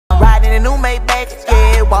made bags,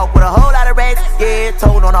 yeah. Walk with a whole lot of racks, yeah.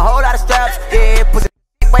 Told on a whole lot of straps, yeah. Pussy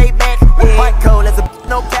way back, yeah. White cold as a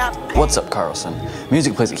no cap. What's up, Carlson?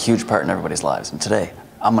 Music plays a huge part in everybody's lives, and today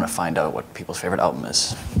I'm gonna find out what people's favorite album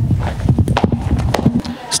is.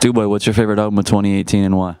 Stu Boy, what's your favorite album of 2018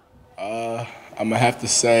 and why? I'm gonna have to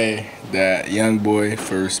say that Young Boy,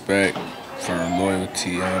 for respect, for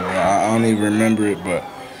loyalty. I don't even remember it, but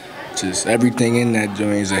just everything in that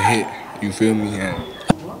joint is a hit. You feel me?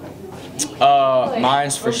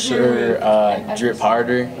 Mine's for sure Drip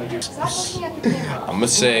Harder. I'm gonna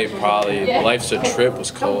say probably Life's a Trip was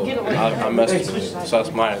cold. I messed with it, so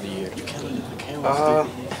that's mine of the year.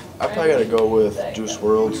 I probably gotta go with Juice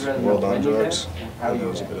WRLD's World on Drugs. I think it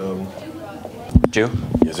was a good album. Jew?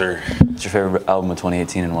 Yes, sir. What's your favorite album of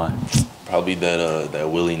 2018 and why? Probably that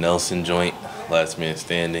Willie Nelson joint, Last Man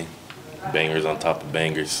Standing. Bangers on top of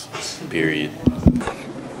bangers, period.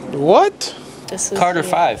 What? Carter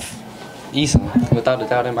 5. Easy, without a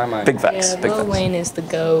doubt in my mind. Big facts. Yeah, Big Lil facts. Wayne is the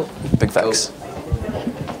GOAT. Big facts.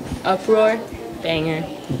 Uproar, banger.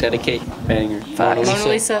 Dedicate, banger. Mona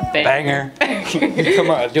Lisa, banger.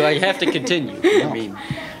 Come on, do I have to continue? I mean,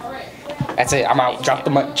 that's it. I'm out. Drop the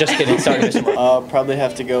mic. Just kidding. Sorry. Probably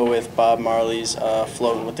have to go with Bob Marley's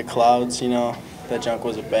 "Floating with the Clouds." You know, that junk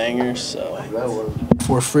was a banger. So.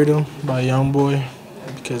 For Freedom by Young Boy,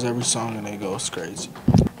 because every song in it goes crazy.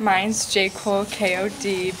 Mine's J. Cole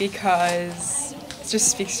K.O.D. because it just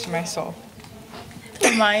speaks to my soul.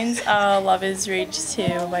 Mine's Love Is Rage 2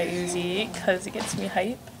 by Uzi because it gets me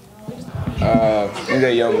hype. We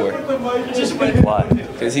got Young Boy, Why?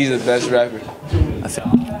 because he's the best rapper. I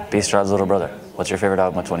think Beast Rod's little brother. What's your favorite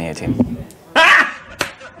album of 2018?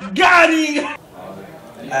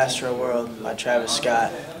 Astro World by Travis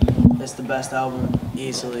Scott. It's the best album,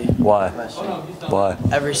 easily. Why? Question. Why?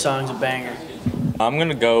 Every song's a banger. I'm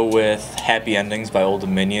gonna go with Happy Endings by Old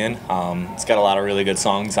Dominion. It's got a lot of really good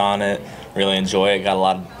songs on it. Really enjoy it. Got a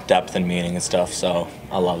lot of depth and meaning and stuff, so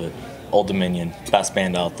I love it. Old Dominion, best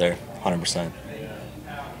band out there, 100%.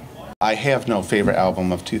 I have no favorite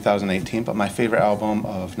album of 2018, but my favorite album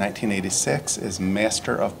of 1986 is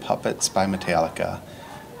Master of Puppets by Metallica.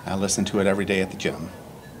 I listen to it every day at the gym.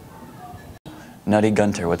 Nutty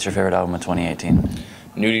Gunter, what's your favorite album of 2018?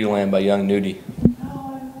 Nudie Land by Young Nudie.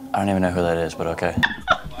 I don't even know who that is, but okay.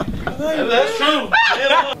 That's true.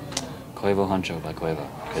 Quavo Huncho by Quavo,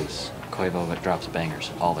 because Quavo drops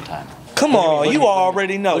bangers all the time. Come on, you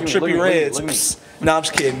already know. Trippy Reds. Look at me. Nah, I'm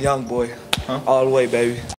just kidding. Young Boy. All the way,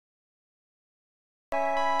 baby.